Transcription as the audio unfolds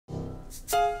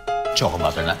Choco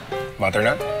Butternut.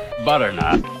 Butternut?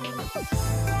 Butternut.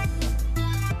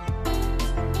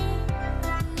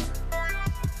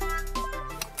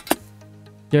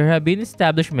 There have been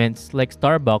establishments like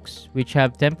Starbucks which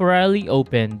have temporarily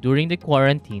opened during the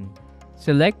quarantine.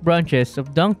 Select branches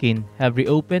of Dunkin have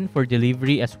reopened for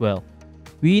delivery as well.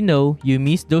 We know you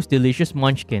miss those delicious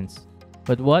munchkins,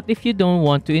 but what if you don't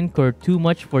want to incur too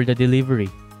much for the delivery?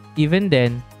 Even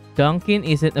then, Dunkin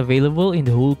isn't available in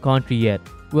the whole country yet.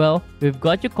 Well, we've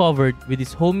got you covered with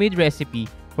this homemade recipe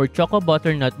for Choco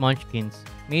Butternut Munchkins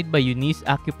made by Eunice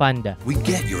Acupanda. We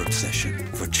get your obsession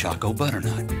for Choco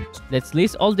Butternut. Let's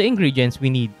list all the ingredients we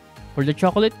need. For the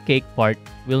chocolate cake part,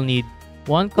 we'll need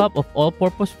 1 cup of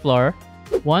all-purpose flour,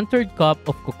 1/3 cup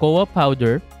of cocoa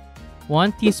powder,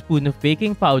 1 teaspoon of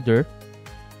baking powder,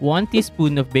 1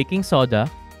 teaspoon of baking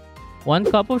soda, 1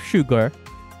 cup of sugar,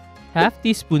 half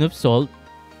teaspoon of salt,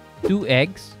 2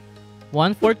 eggs,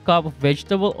 1/4 cup of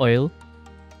vegetable oil,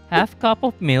 half cup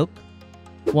of milk,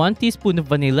 1 teaspoon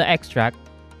of vanilla extract,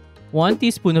 1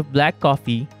 teaspoon of black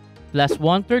coffee, plus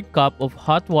 1/3 cup of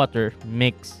hot water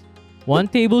mix, 1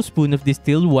 tablespoon of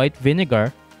distilled white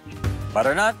vinegar.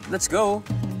 Butternut, let's go.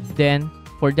 Then,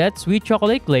 for that sweet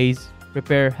chocolate glaze,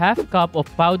 prepare half cup of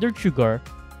powdered sugar,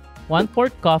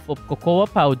 1/4 cup of cocoa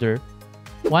powder,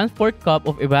 1/4 cup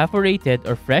of evaporated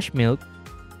or fresh milk.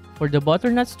 For the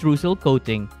butternut streusel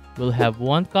coating, we'll have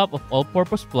 1 cup of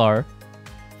all-purpose flour,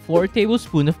 4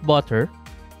 tablespoons of butter,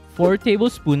 4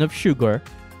 tablespoons of sugar,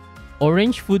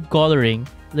 orange food coloring,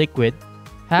 liquid,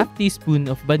 half teaspoon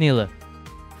of vanilla.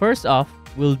 First off,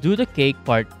 we'll do the cake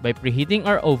part by preheating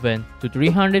our oven to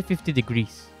 350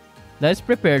 degrees. Let's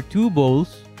prepare 2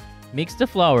 bowls, mix the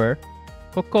flour,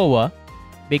 cocoa,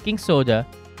 baking soda,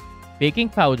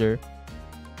 baking powder,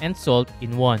 and salt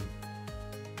in one.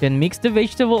 Then mix the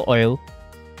vegetable oil,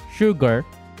 sugar,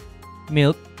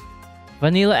 milk,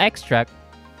 vanilla extract,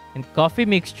 and coffee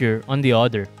mixture on the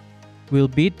other. We'll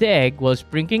beat the egg while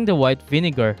sprinkling the white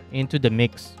vinegar into the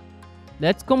mix.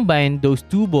 Let's combine those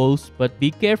 2 bowls, but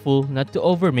be careful not to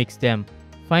overmix them.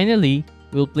 Finally,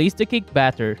 we'll place the cake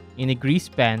batter in a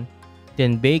greased pan,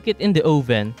 then bake it in the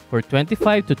oven for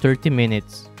 25 to 30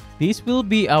 minutes. These will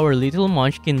be our little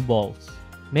munchkin balls.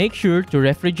 Make sure to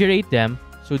refrigerate them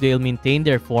so they'll maintain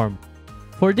their form.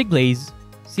 For the glaze,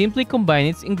 simply combine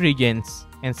its ingredients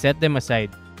and set them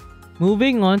aside.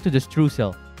 Moving on to the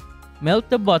streusel. Melt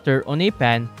the butter on a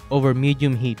pan over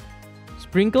medium heat.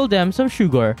 Sprinkle them some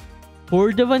sugar,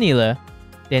 pour the vanilla,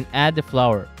 then add the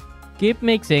flour. Keep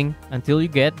mixing until you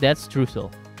get that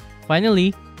streusel.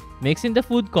 Finally, mix in the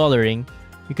food coloring.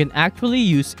 You can actually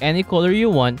use any color you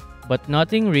want, but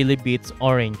nothing really beats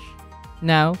orange.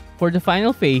 Now, for the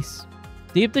final phase,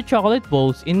 dip the chocolate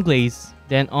balls in glaze,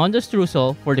 then on the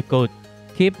streusel for the coat.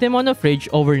 Keep them on the fridge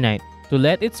overnight to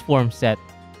let its form set.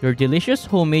 Your delicious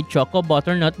homemade Choco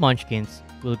Butternut Munchkins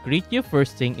will greet you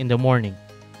first thing in the morning.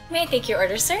 May I take your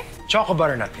order, sir? Choco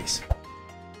Butternut, please.